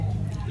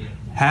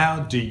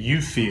How do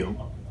you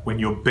feel when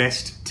your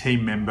best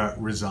team member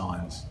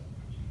resigns?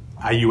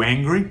 Are you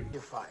angry? You're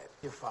fired.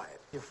 You're fired.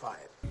 You're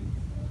fired.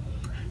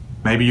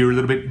 Maybe you're a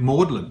little bit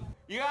maudlin.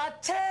 You are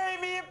tearing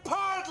me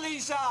apart,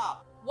 Lisa!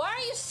 Why are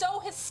you so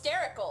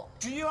hysterical?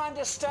 Do you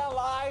understand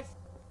life?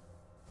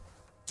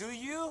 Do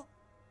you?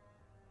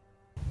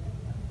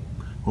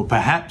 Or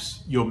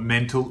perhaps you're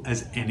mental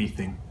as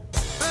anything.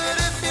 But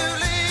if you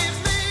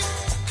leave me,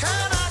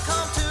 can I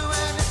come to?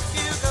 And if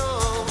you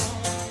go,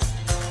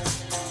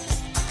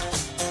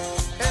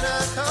 can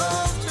I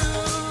come to?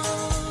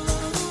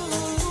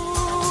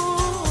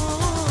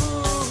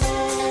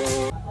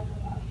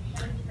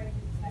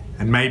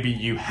 And maybe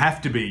you have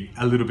to be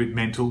a little bit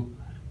mental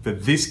for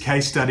this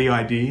case study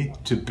idea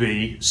to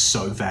be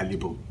so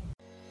valuable.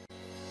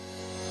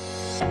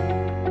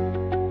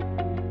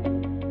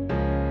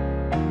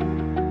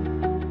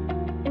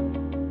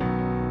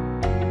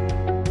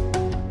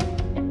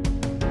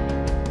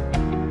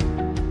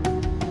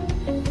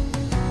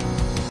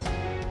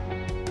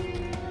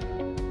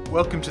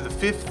 Welcome to the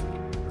fifth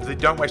of the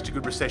Don't Waste a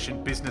Good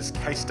Recession business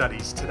case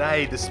studies.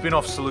 Today, the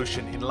spin-off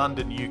solution in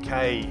London,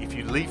 UK. If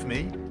you leave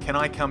me, can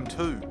I come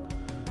too?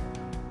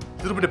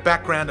 A little bit of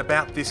background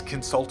about this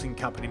consulting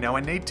company. Now,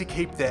 I need to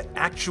keep their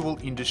actual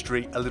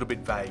industry a little bit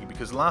vague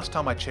because last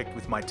time I checked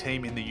with my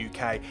team in the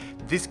UK,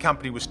 this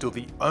company was still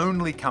the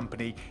only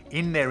company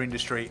in their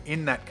industry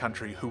in that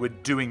country who were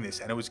doing this,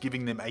 and it was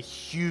giving them a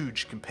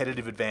huge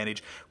competitive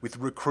advantage with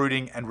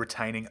recruiting and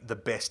retaining the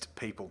best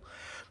people.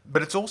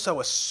 But it's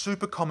also a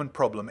super common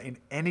problem in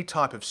any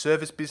type of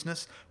service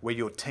business where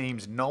your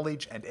team's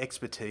knowledge and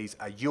expertise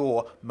are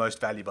your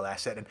most valuable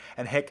asset.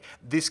 And heck,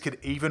 this could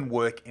even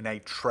work in a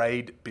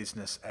trade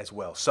business as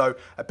well. So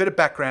a bit of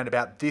background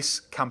about this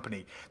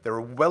company. They're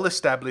a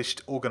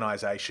well-established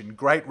organization,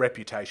 great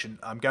reputation.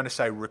 I'm going to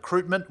say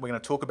recruitment. We're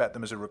going to talk about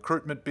them as a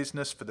recruitment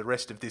business for the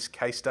rest of this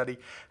case study.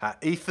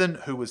 Ethan,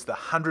 who was the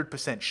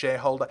 100%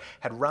 shareholder,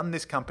 had run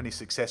this company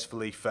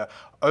successfully for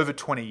over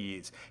 20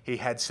 years. He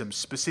had some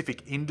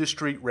specific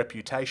industry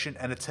reputation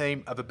and a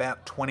team of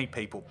about 20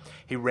 people.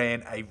 He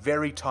ran a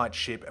very tight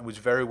ship and was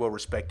very well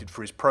respected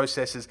for his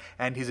processes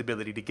and his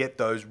ability to get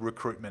those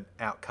recruitment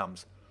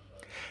outcomes.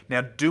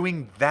 Now,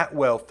 doing that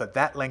well for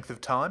that length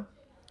of time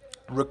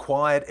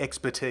required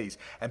expertise,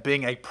 and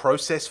being a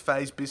process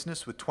phase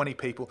business with 20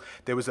 people,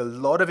 there was a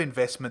lot of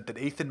investment that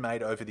Ethan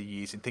made over the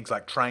years in things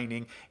like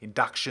training,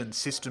 induction,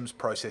 systems,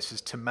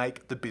 processes to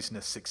make the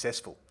business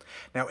successful.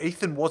 Now,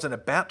 Ethan wasn't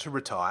about to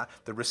retire.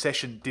 The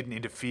recession didn't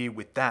interfere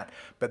with that,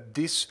 but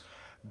this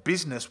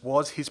business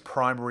was his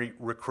primary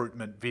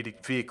recruitment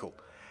vehicle.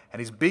 And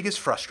his biggest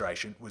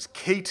frustration was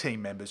key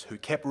team members who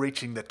kept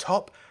reaching the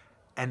top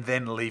and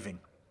then leaving,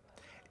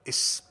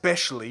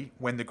 especially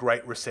when the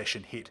Great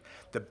Recession hit.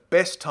 The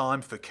best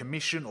time for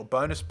commission or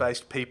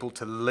bonus-based people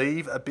to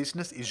leave a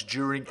business is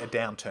during a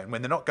downturn,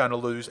 when they're not going to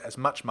lose as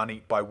much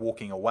money by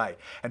walking away.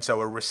 And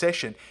so a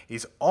recession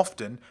is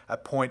often a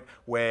point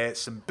where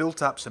some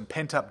built-up, some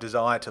pent-up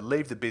desire to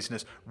leave the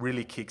business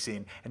really kicks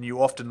in, and you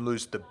often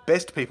lose the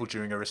best people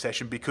during a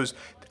recession because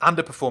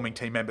underperforming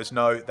team members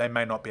know they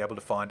may not be able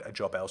to find a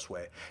job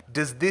elsewhere.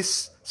 Does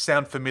this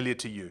sound familiar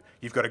to you?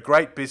 You've got a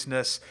great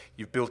business,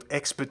 you've built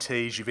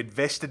expertise, you've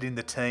invested in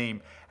the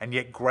team, and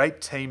yet great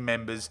team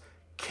members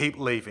keep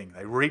leaving.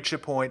 They reach a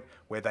point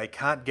where they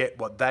can't get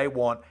what they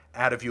want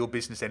out of your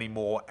business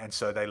anymore, and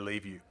so they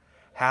leave you.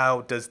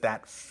 How does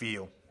that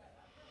feel?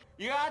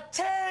 You are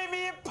tearing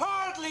me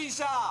apart,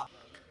 Lisa!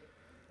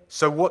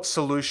 So what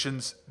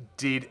solutions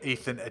did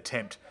Ethan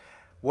attempt?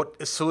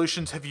 What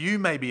solutions have you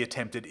maybe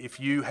attempted if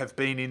you have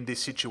been in this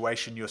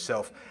situation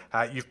yourself?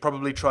 You've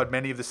probably tried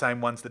many of the same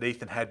ones that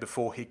Ethan had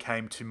before he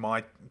came to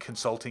my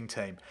consulting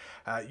team.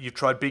 You've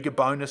tried bigger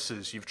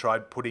bonuses. You've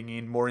tried putting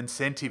in more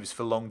incentives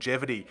for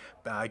longevity,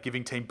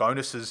 giving team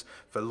bonuses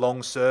for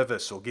long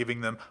service, or giving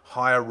them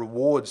higher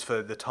rewards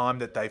for the time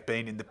that they've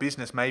been in the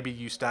business. Maybe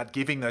you start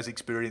giving those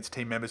experienced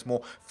team members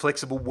more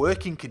flexible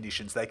working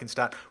conditions. They can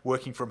start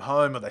working from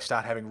home, or they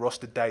start having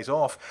rostered days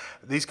off.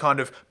 These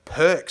kind of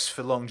perks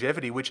for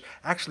longevity, which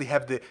actually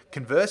have the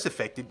converse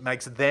effect. It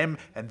makes them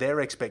and their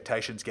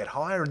expectations get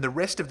higher, and the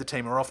rest of the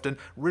team are often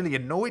really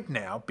annoyed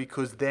now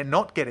because they're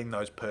not getting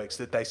those perks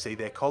that they see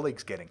their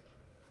colleagues getting.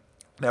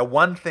 Now,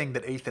 one thing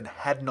that Ethan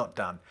had not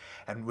done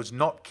and was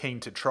not keen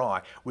to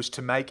try was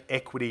to make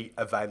equity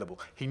available.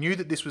 He knew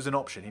that this was an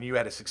option. He knew he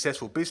had a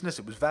successful business,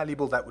 it was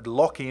valuable, that would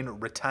lock in,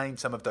 retain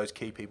some of those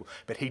key people,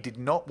 but he did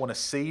not want to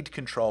cede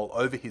control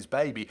over his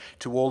baby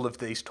to all of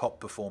these top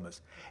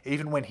performers.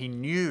 Even when he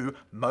knew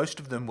most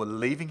of them were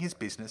leaving his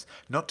business,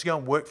 not to go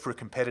and work for a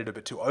competitor,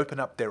 but to open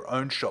up their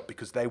own shop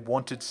because they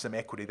wanted some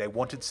equity, they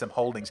wanted some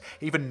holdings.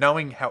 Even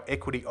knowing how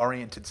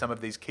equity-oriented some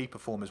of these key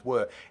performers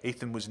were,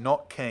 Ethan was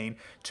not keen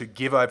to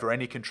give over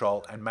any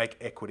control and make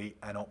equity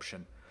an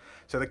option.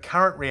 So the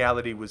current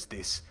reality was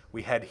this.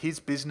 We had his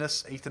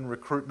business, Ethan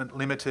Recruitment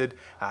Limited.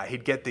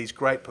 He'd get these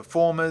great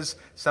performers.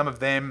 Some of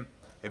them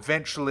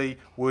eventually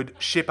would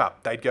ship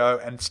up. They'd go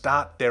and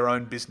start their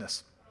own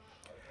business.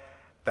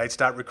 They'd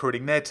start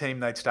recruiting their team,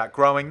 they'd start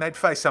growing, they'd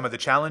face some of the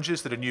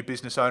challenges that a new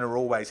business owner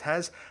always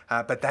has,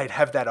 but they'd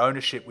have that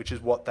ownership, which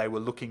is what they were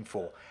looking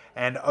for.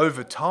 And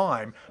over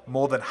time,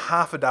 more than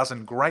half a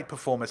dozen great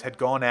performers had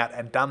gone out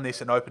and done this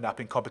and opened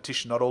up in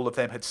competition. Not all of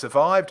them had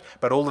survived,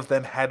 but all of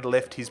them had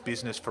left his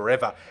business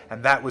forever.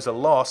 And that was a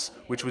loss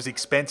which was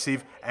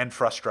expensive and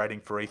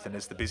frustrating for Ethan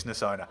as the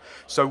business owner.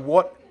 So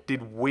what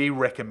did we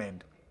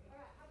recommend?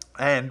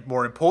 And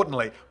more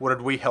importantly, what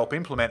did we help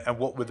implement and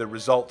what were the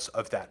results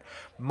of that?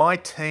 My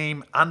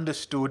team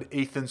understood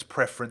Ethan's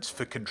preference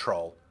for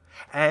control.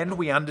 And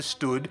we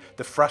understood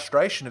the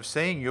frustration of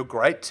seeing your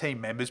great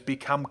team members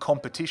become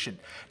competition.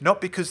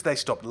 Not because they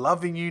stopped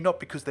loving you, not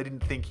because they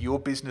didn't think your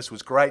business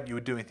was great, you were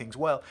doing things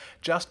well,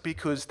 just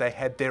because they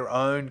had their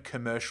own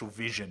commercial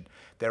vision,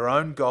 their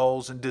own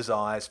goals and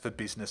desires for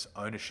business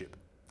ownership.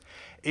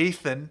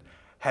 Ethan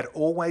had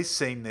always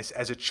seen this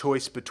as a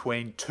choice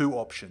between two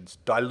options: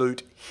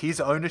 dilute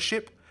his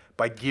ownership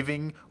by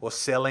giving or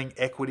selling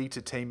equity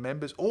to team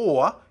members,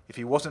 or, if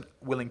he wasn't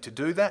willing to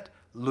do that,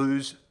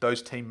 lose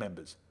those team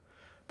members.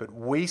 But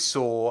we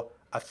saw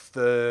a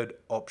third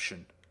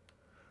option.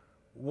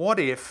 What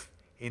if,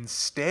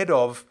 instead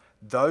of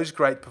those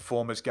great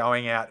performers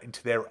going out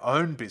into their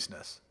own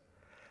business,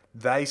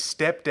 they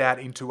stepped out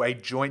into a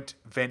joint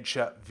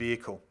venture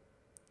vehicle?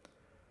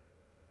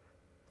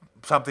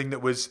 Something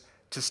that was,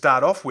 to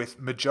start off with,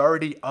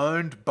 majority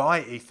owned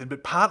by Ethan,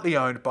 but partly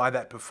owned by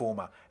that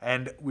performer,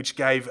 and which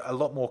gave a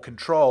lot more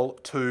control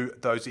to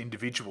those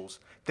individuals.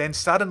 Then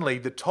suddenly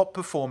the top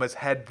performers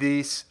had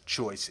this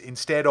choice.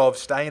 Instead of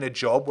stay in a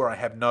job where I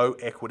have no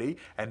equity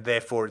and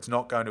therefore it's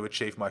not going to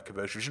achieve my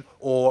commercial vision,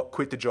 or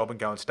quit the job and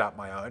go and start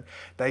my own,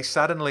 they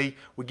suddenly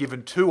were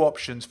given two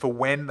options for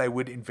when they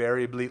would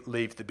invariably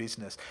leave the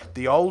business.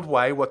 The old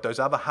way, what those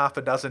other half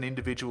a dozen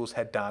individuals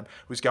had done,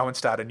 was go and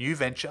start a new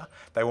venture.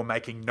 They were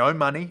making no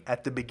money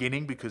at the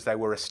beginning because they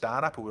were a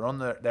startup or were on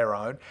their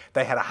own.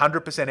 They had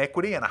 100%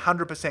 equity and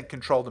 100%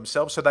 control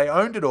themselves, so they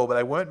owned it all, but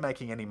they weren't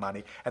making any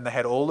money, and they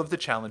had all of the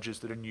challenges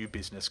that a new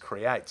business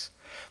creates.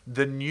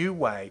 The new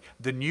way,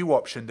 the new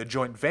option, the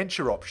joint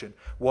venture option,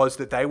 was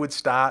that they would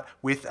start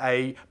with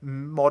a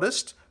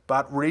modest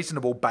but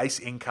reasonable base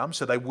income,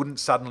 so they wouldn't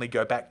suddenly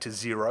go back to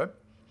zero.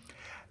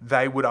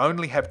 They would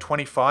only have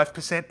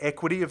 25%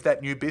 equity of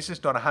that new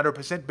business, not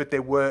 100%, but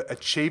there were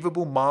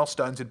achievable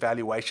milestones and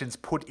valuations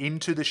put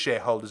into the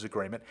shareholders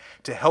agreement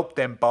to help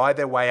them buy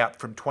their way up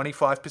from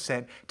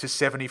 25% to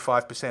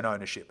 75%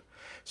 ownership.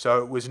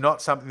 So it was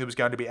not something that was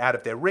going to be out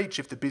of their reach.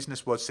 If the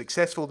business was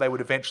successful, they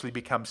would eventually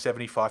become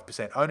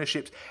 75%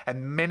 ownerships,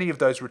 and many of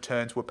those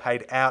returns were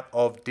paid out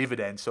of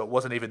dividends, so it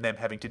wasn't even them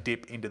having to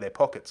dip into their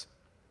pockets.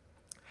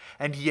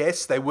 And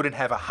yes, they wouldn't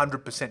have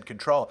 100%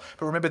 control.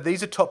 But remember,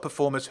 these are top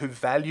performers who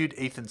valued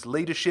Ethan's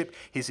leadership,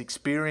 his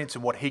experience,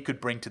 and what he could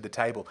bring to the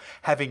table.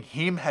 Having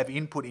him have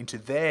input into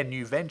their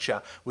new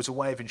venture was a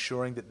way of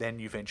ensuring that their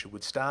new venture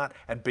would start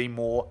and be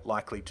more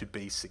likely to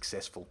be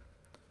successful.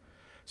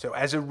 So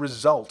as a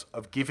result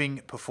of giving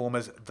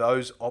performers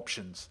those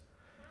options,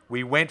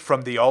 we went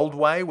from the old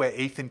way where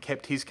Ethan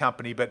kept his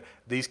company, but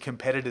these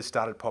competitors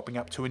started popping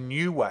up, to a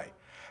new way.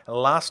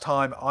 Last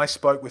time I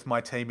spoke with my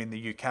team in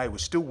the UK, we're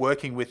still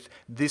working with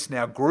this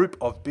now group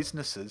of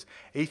businesses.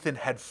 Ethan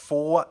had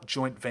 4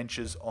 joint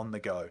ventures on the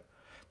go.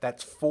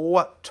 That's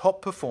 4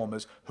 top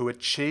performers who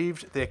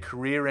achieved their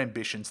career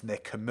ambitions and their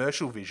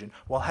commercial vision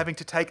while having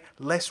to take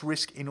less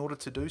risk in order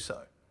to do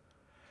so.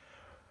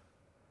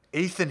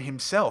 Ethan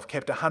himself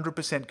kept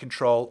 100%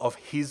 control of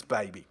his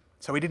baby.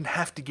 So he didn't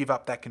have to give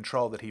up that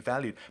control that he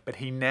valued, but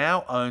he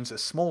now owns a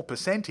small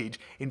percentage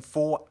in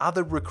 4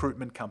 other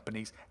recruitment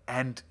companies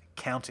and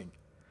counting.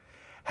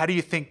 How do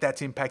you think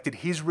that's impacted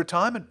his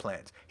retirement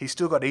plans? He's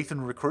still got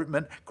Ethan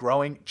Recruitment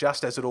growing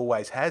just as it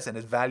always has and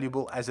as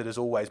valuable as it has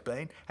always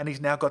been, and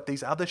he's now got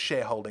these other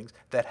shareholdings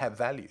that have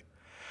value.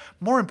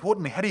 More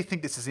importantly, how do you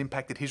think this has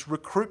impacted his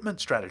recruitment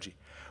strategy?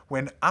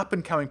 When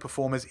up-and-coming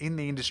performers in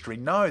the industry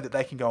know that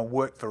they can go and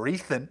work for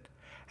Ethan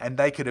and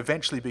they could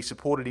eventually be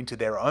supported into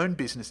their own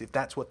business if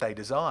that's what they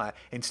desire,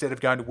 instead of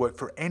going to work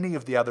for any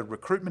of the other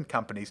recruitment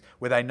companies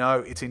where they know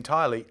it's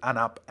entirely an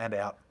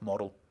up-and-out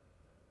model.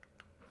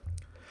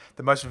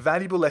 The most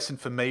valuable lesson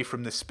for me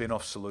from this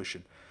spin-off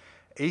solution: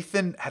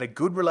 Ethan had a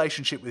good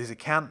relationship with his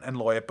accountant and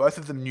lawyer. Both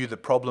of them knew the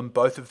problem.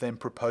 Both of them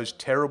proposed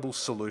terrible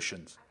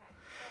solutions.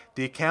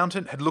 The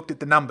accountant had looked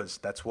at the numbers.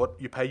 That's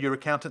what you pay your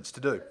accountants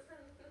to do.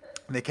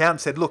 And the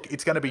accountant said, look,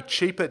 it's going to be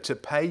cheaper to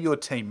pay your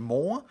team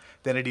more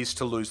than it is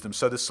to lose them.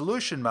 So the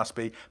solution must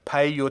be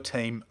pay your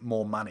team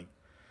more money,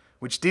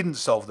 which didn't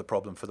solve the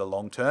problem for the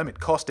long term. It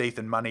cost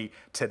Ethan money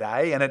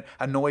today, and it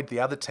annoyed the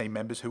other team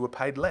members who were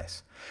paid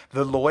less.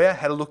 The lawyer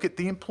had a look at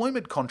the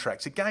employment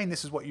contracts. Again,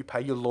 this is what you pay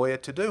your lawyer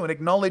to do, and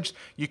acknowledged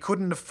you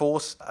couldn't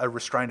enforce a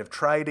restraint of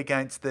trade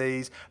against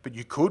these, but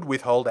you could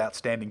withhold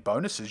outstanding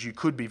bonuses. You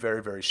could be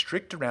very, very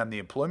strict around the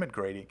employment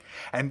grading.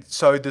 And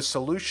so the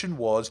solution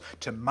was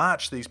to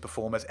march these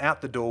performers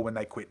out the door when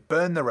they quit,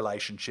 burn the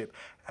relationship,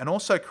 and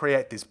also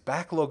create this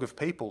backlog of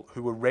people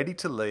who were ready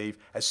to leave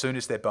as soon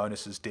as their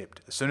bonuses dipped,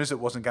 as soon as it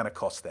wasn't going to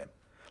cost them.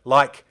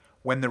 Like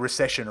when the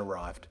recession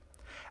arrived.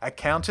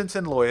 Accountants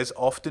and lawyers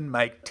often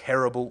make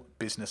terrible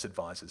business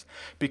advisors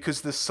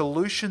because the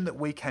solution that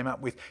we came up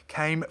with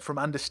came from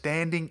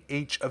understanding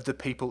each of the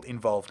people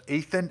involved,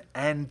 Ethan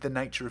and the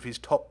nature of his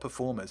top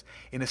performers,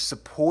 in a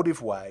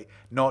supportive way,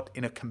 not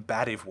in a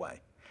combative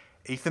way.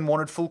 Ethan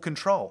wanted full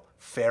control,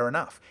 fair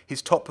enough.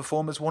 His top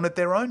performers wanted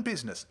their own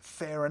business,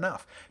 fair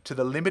enough. To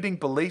the limiting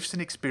beliefs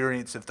and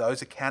experience of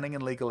those accounting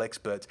and legal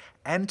experts,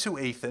 and to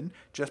Ethan,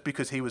 just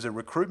because he was a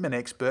recruitment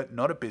expert,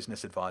 not a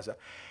business advisor,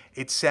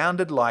 it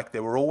sounded like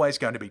there were always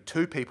going to be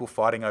two people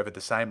fighting over the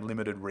same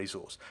limited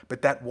resource.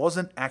 But that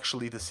wasn't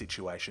actually the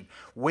situation.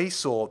 We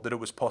saw that it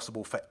was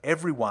possible for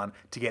everyone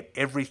to get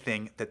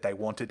everything that they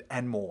wanted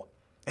and more.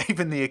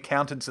 Even the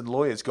accountants and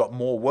lawyers got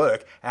more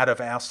work out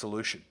of our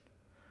solution.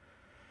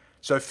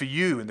 So for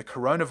you in the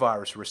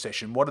coronavirus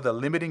recession, what are the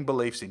limiting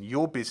beliefs in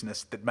your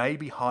business that may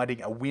be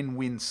hiding a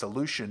win-win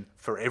solution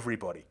for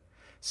everybody?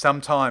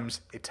 Sometimes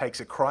it takes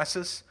a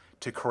crisis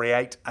to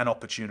create an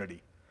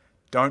opportunity.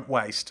 Don't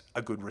waste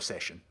a good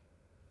recession.